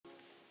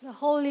The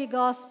Holy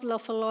Gospel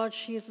of our Lord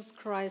Jesus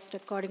Christ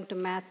according to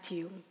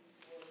Matthew.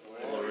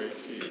 Glory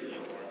to you,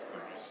 Lord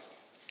Christ.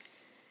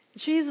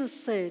 Jesus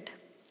said,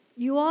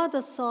 "You are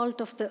the salt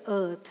of the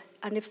earth,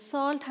 and if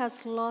salt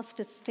has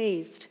lost its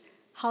taste,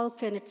 how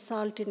can its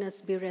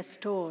saltiness be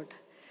restored?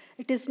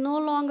 It is no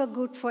longer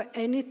good for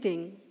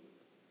anything,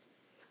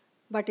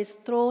 but is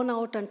thrown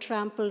out and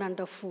trampled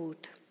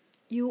underfoot.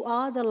 You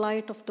are the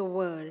light of the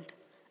world.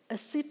 A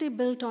city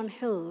built on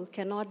hill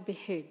cannot be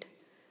hid.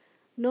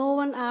 No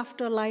one,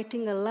 after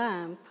lighting a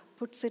lamp,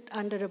 puts it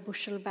under a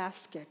bushel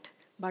basket,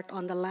 but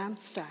on the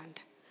lampstand,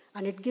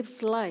 and it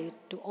gives light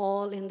to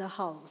all in the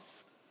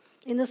house.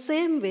 In the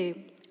same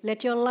way,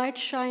 let your light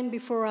shine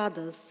before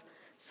others,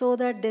 so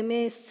that they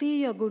may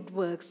see your good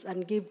works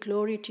and give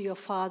glory to your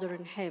Father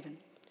in heaven.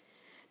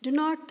 Do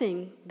not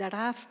think that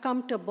I have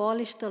come to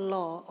abolish the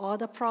law or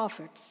the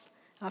prophets.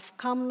 I have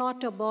come not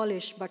to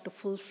abolish, but to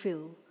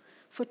fulfill.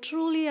 For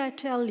truly I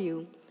tell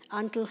you,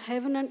 until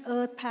heaven and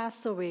earth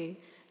pass away,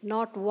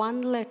 not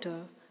one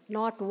letter,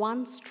 not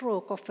one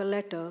stroke of a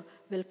letter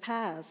will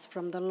pass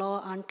from the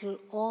law until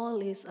all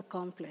is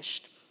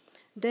accomplished.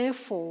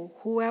 Therefore,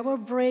 whoever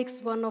breaks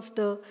one of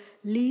the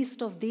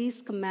least of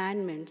these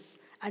commandments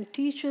and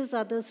teaches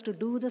others to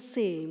do the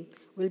same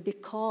will be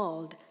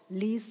called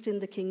least in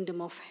the kingdom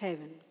of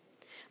heaven.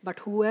 But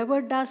whoever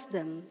does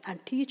them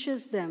and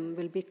teaches them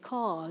will be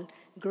called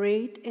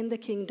great in the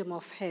kingdom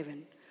of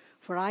heaven.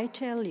 For I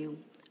tell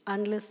you,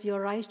 unless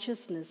your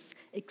righteousness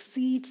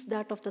exceeds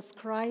that of the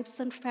scribes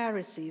and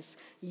Pharisees,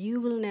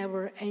 you will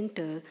never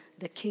enter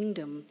the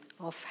kingdom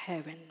of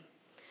heaven."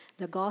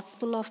 The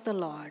Gospel of the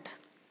Lord.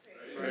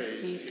 Praise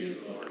be to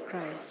you,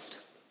 Christ.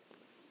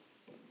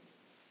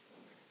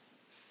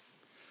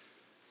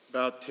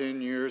 About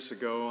 10 years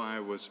ago,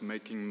 I was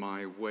making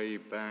my way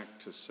back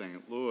to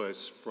St.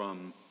 Louis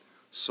from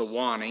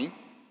Sewanee,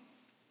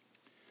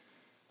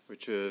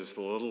 which is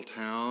the little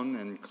town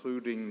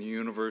including the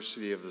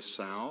University of the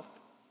South.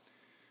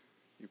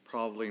 You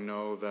probably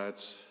know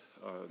that's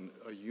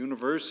a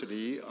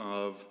university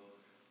of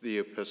the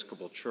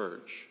Episcopal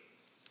Church.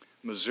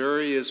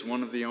 Missouri is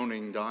one of the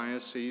owning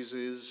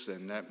dioceses,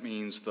 and that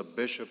means the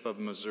Bishop of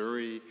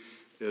Missouri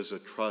is a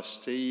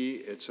trustee.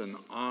 It's an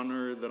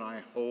honor that I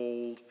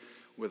hold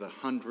with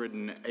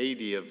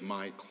 180 of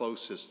my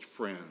closest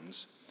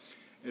friends.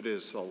 It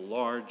is the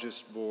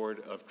largest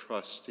board of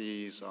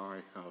trustees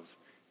I have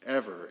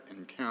ever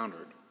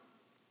encountered.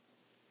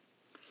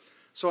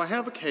 So I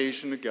have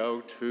occasion to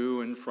go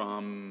to and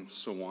from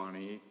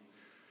Sewanee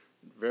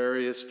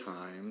various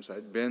times.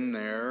 I'd been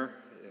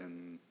there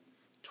in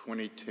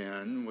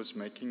 2010, was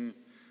making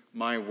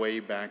my way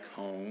back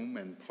home,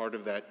 and part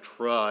of that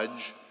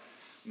trudge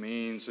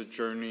means a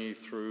journey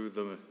through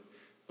the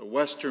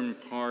western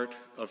part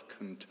of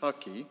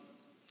Kentucky.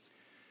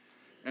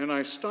 And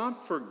I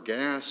stopped for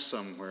gas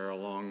somewhere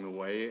along the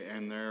way,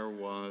 and there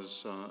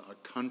was a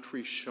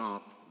country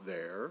shop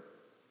there.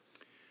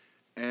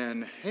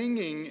 And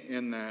hanging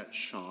in that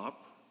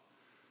shop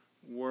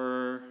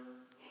were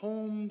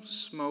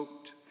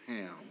home-smoked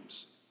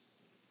hams,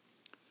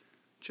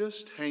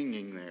 just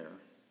hanging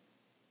there.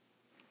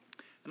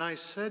 And I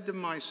said to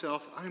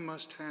myself, I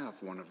must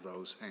have one of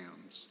those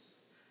hams.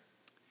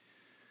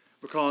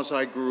 Because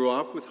I grew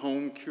up with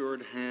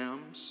home-cured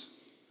hams,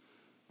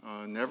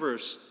 never a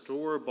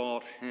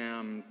store-bought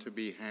ham to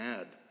be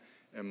had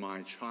in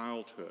my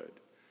childhood.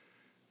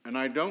 And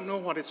I don't know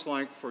what it's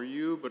like for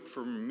you, but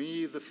for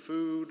me, the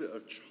food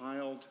of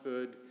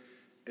childhood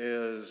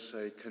is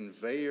a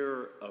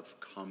conveyor of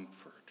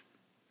comfort.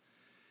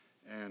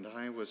 And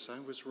I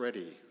was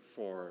ready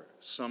for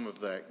some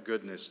of that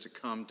goodness to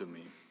come to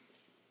me.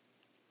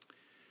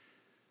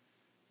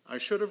 I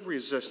should have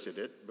resisted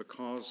it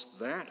because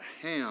that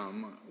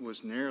ham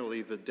was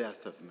nearly the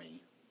death of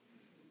me.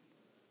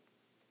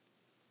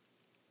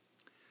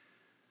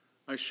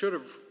 I should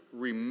have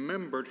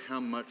remembered how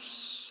much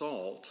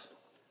salt,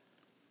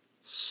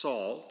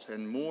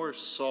 and more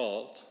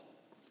salt,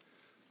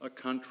 a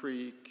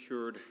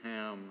country-cured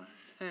ham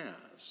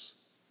has.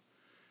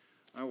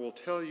 I will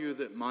tell you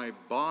that my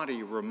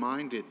body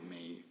reminded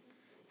me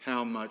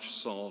how much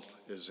salt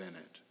is in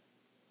it.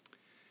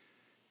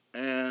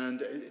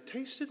 And it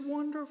tasted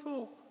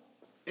wonderful.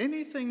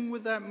 Anything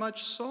with that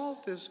much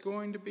salt is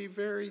going to be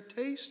very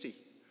tasty.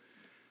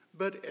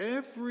 But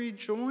every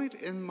joint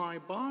in my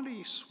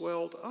body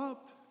swelled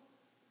up.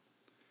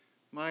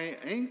 My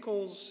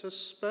ankles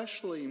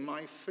especially,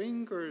 my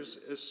fingers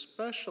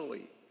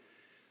especially.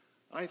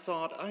 I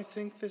thought, I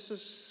think this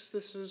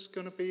is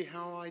going to be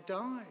how I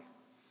die.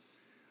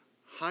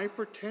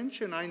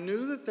 Hypertension. I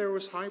knew that there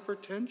was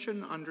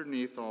hypertension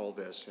underneath all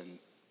this, and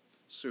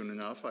soon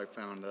enough I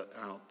found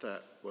out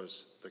that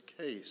was the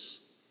case.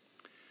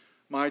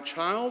 My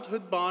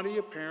childhood body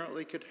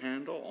apparently could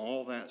handle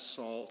all that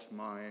salt.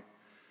 My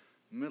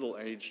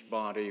middle-aged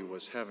body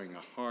was having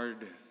a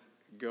hard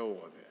go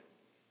of it.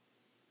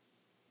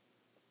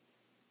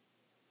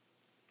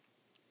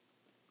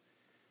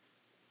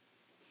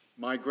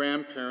 My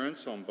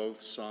grandparents on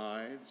both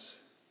sides,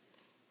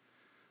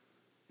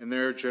 in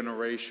their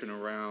generation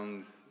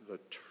around the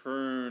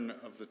turn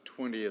of the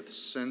 20th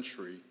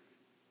century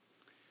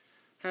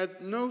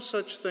had no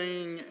such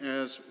thing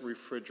as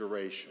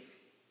refrigeration.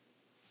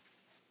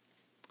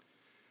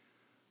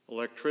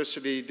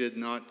 Electricity did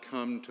not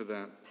come to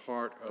that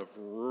part of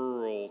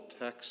rural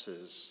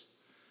Texas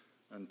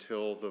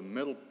until the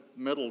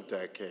middle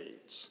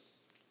decades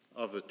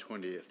of the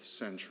 20th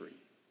century.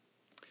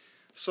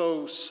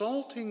 So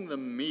salting the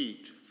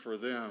meat for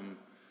them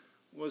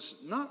was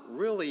not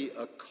really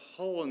a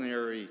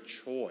culinary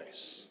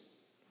choice.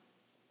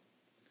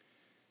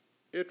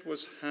 It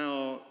was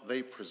how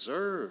they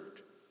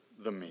preserved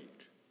the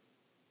meat.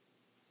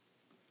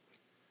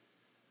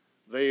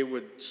 They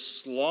would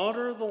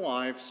slaughter the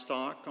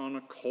livestock on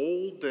a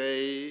cold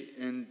day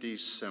in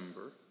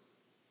December,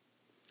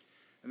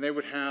 and they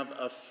would have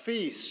a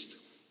feast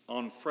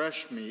on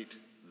fresh meat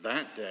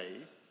that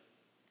day,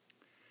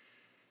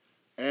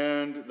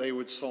 and they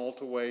would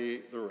salt away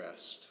the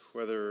rest,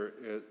 whether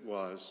it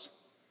was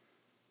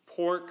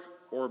pork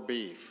or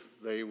beef.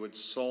 They would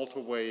salt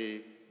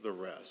away the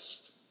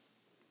rest.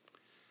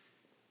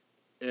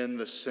 In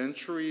the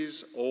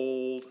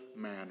centuries-old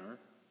manner,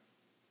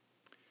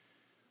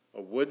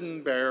 a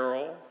wooden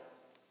barrel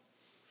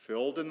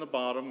filled in the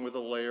bottom with a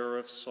layer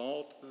of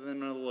salt,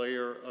 then a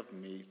layer of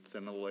meat,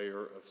 then a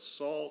layer of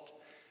salt,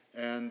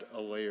 and a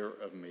layer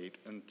of meat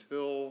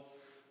until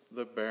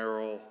the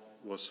barrel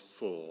was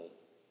full.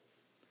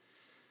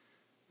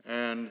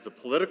 And the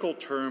political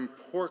term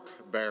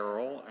pork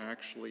barrel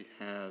actually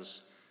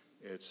has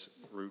its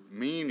root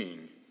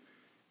meaning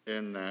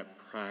in that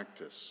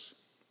practice.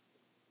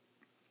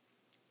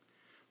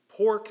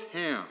 Pork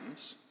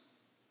hams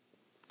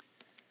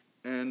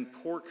and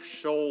pork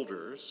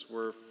shoulders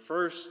were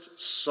first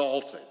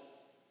salted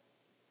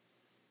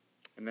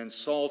and then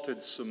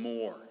salted some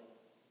more,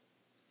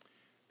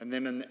 and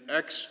then an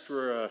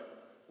extra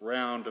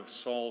round of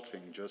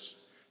salting just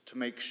to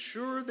make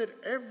sure that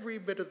every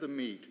bit of the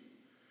meat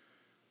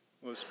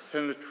was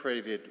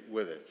penetrated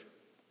with it.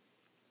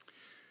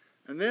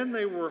 And then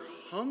they were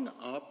hung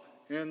up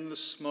in the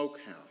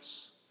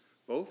smokehouse.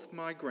 Both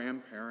my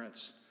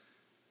grandparents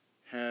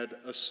had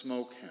a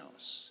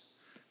smokehouse,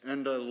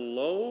 and a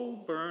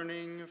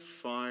low-burning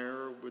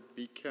fire would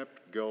be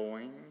kept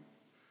going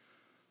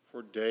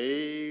for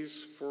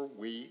days, for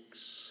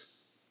weeks.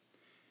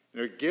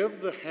 It would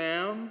give the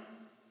ham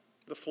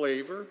the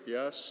flavor,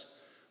 yes,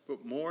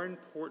 but more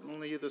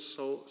importantly, the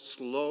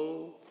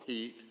slow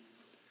heat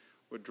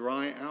would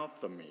dry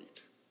out the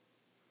meat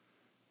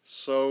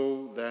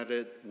so that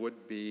it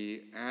would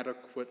be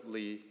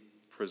adequately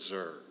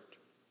preserved.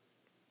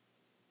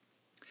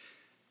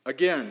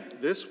 Again,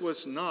 this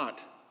was not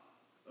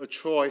a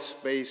choice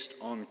based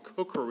on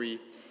cookery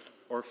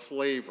or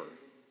flavor.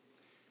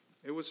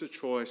 It was a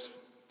choice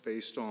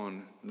based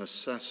on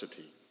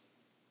necessity.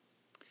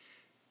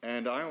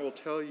 And I will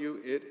tell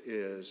you, it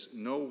is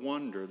no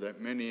wonder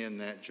that many in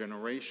that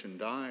generation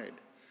died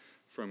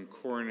from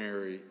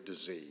coronary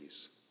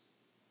disease.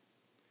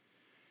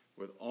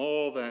 With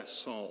all that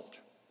salt,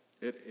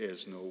 it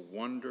is no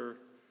wonder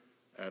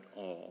at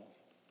all.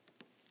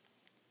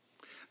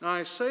 Now,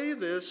 I say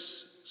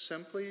this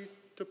simply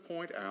to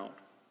point out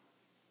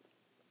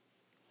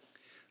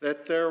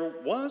that there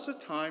was a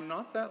time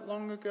not that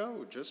long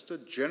ago, just a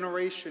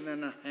generation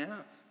and a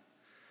half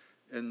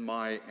in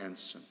my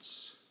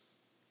instance,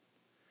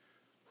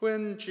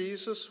 when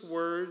Jesus'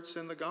 words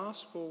in the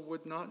gospel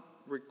would not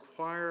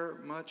require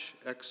much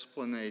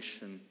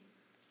explanation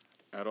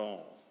at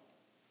all.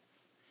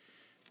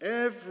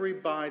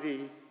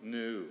 Everybody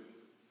knew.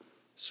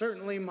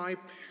 Certainly my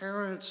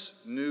parents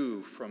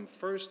knew from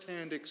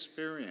firsthand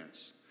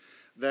experience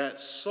that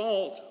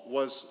salt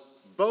was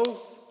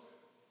both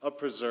a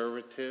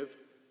preservative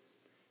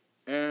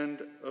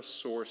and a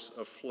source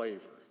of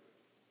flavor,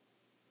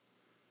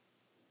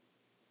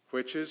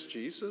 which is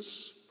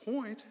Jesus'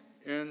 point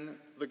in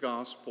the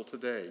gospel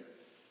today.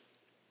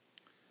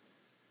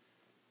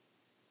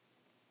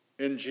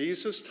 In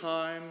Jesus'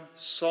 time,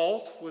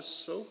 salt was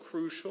so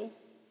crucial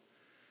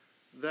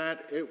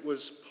that it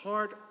was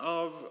part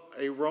of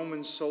a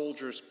Roman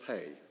soldier's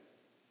pay.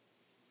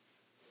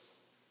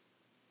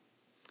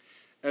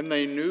 And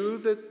they knew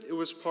that it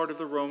was part of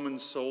the Roman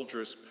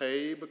soldier's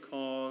pay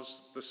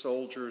because the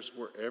soldiers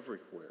were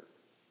everywhere.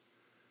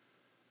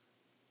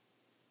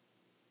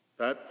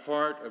 That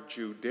part of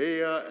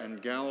Judea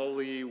and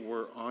Galilee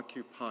were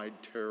occupied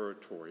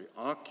territory,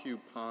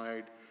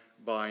 occupied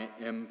by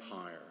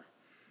empire.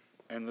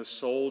 And the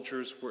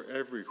soldiers were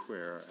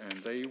everywhere,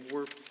 and they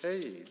were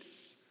paid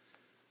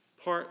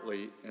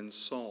partly in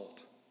salt.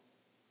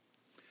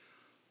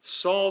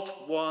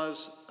 Salt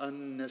was a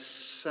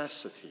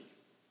necessity.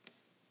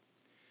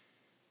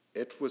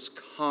 It was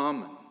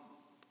common,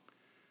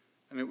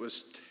 and it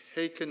was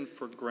taken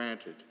for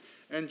granted.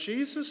 And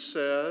Jesus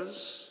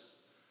says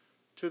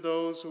to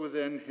those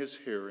within his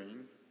hearing,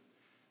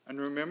 and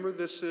remember,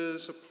 this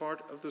is a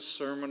part of the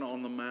Sermon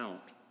on the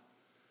Mount.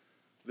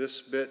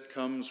 This bit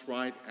comes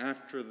right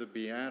after the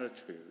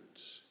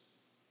Beatitudes.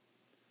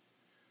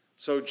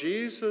 So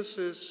Jesus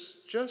is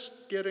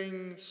just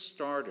getting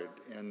started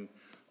in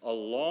a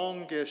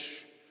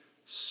longish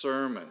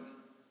sermon.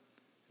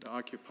 It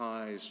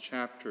occupies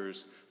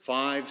chapters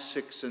 5,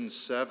 6, and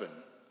 7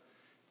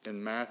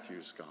 in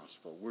Matthew's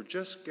gospel. We're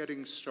just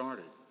getting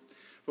started.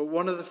 But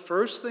one of the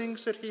first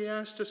things that he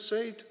has to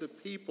say to the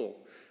people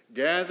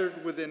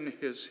gathered within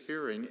his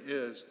hearing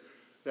is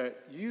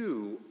that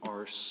you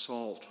are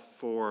salt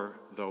for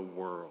the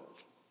world.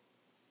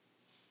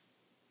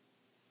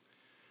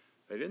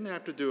 They didn't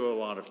have to do a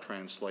lot of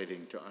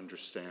translating to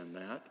understand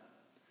that.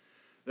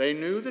 They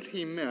knew that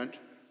he meant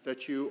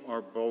that you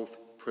are both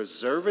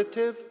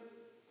preservative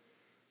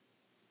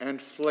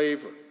and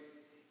flavor.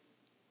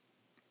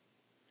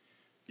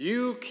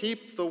 You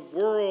keep the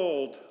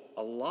world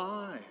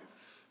alive.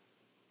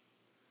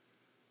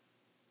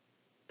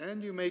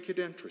 And you make it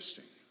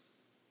interesting.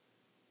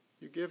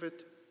 You give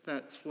it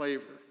that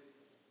flavor.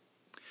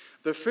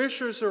 The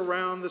fishers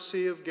around the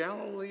Sea of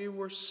Galilee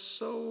were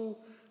so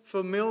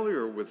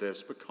familiar with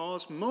this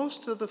because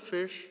most of the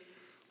fish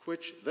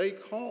which they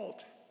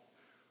caught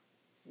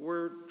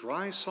were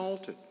dry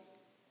salted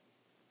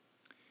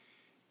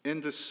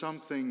into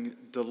something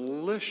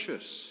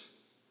delicious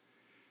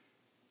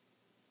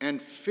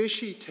and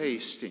fishy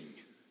tasting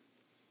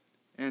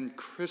and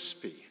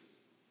crispy.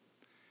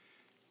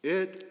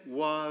 It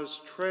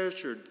was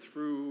treasured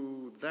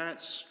through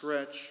that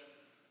stretch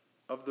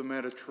of the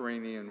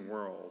Mediterranean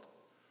world,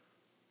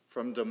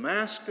 from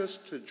Damascus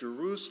to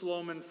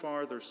Jerusalem and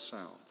farther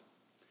south.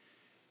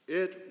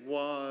 It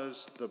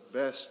was the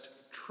best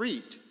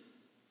treat,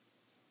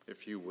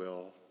 if you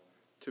will,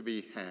 to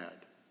be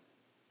had.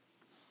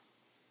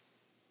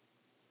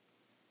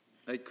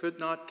 They could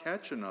not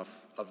catch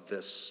enough of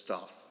this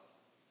stuff.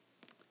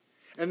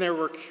 And there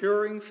were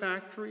curing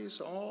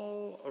factories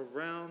all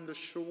around the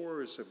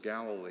shores of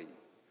Galilee.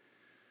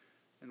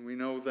 And we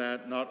know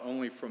that not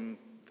only from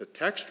the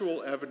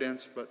textual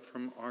evidence, but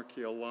from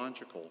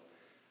archaeological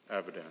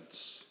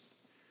evidence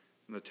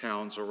in the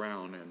towns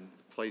around, in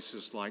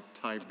places like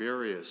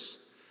Tiberias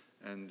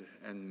and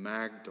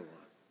Magdala.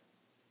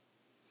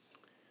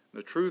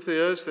 The truth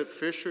is that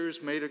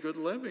fishers made a good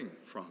living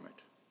from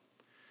it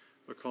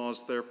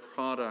because their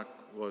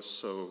product was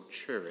so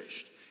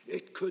cherished.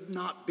 It could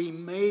not be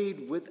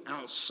made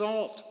without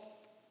salt.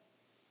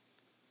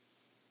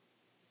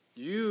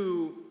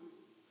 You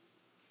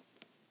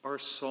are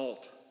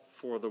salt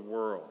for the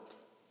world.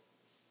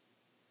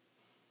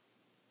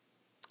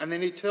 And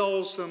then he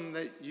tells them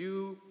that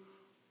you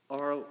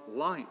are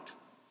light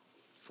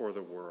for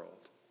the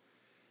world,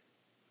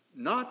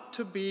 not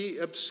to be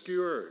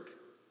obscured.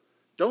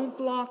 Don't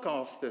block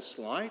off this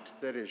light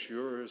that is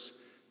yours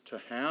to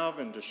have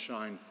and to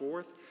shine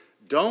forth.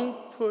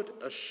 Don't put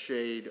a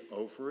shade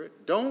over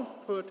it.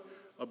 Don't put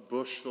a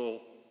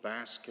bushel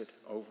basket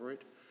over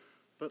it,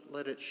 but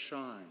let it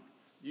shine.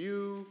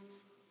 You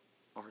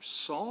are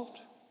salt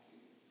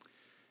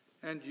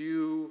and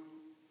you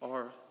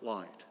are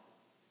light.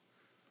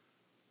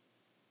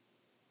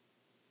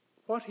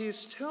 What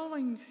he's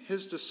telling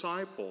his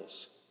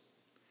disciples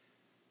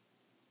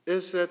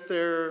is that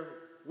their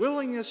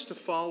willingness to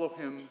follow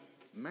him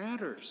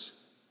matters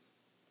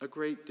a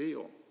great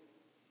deal.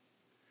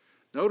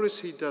 Notice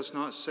he does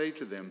not say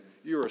to them,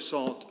 you are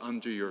salt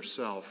unto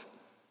yourself.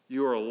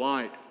 You are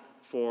light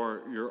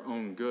for your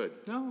own good.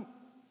 No.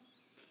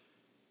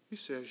 He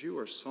says you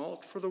are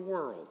salt for the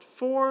world.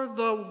 For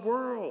the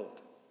world.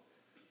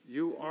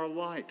 You are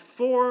light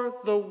for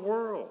the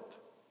world.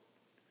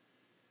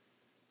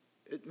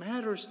 It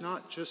matters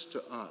not just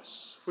to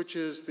us, which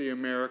is the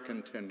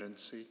American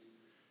tendency,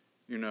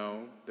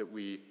 that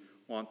we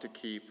want to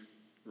keep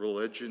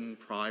religion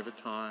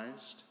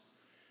privatized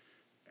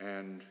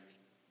and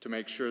to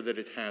make sure that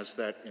it has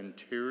that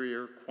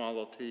interior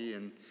quality.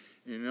 And,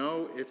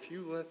 if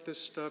you let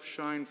this stuff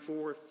shine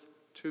forth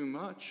too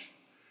much,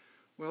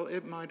 well,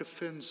 it might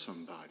offend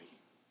somebody.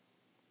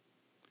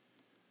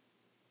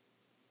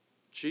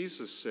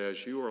 Jesus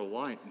says you are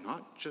light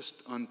not just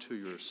unto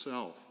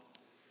yourself,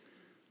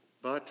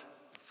 but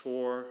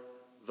for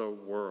the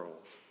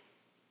world.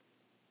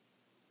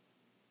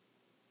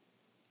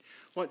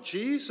 What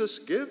Jesus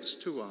gives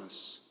to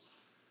us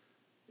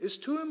is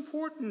too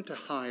important to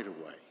hide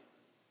away.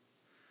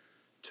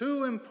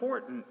 Too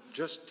important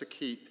just to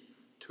keep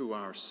to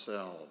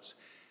ourselves.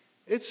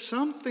 It's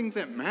something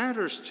that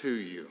matters to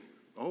you.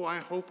 Oh, I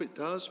hope it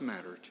does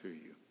matter to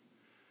you.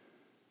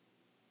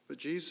 But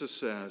Jesus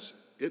says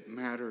it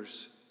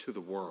matters to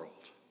the world.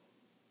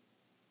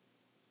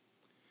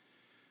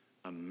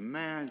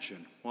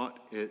 Imagine what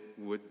it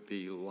would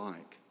be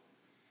like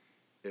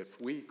if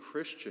we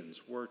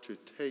Christians were to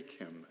take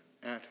him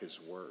at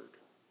his word.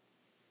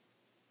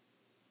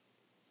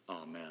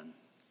 Amen.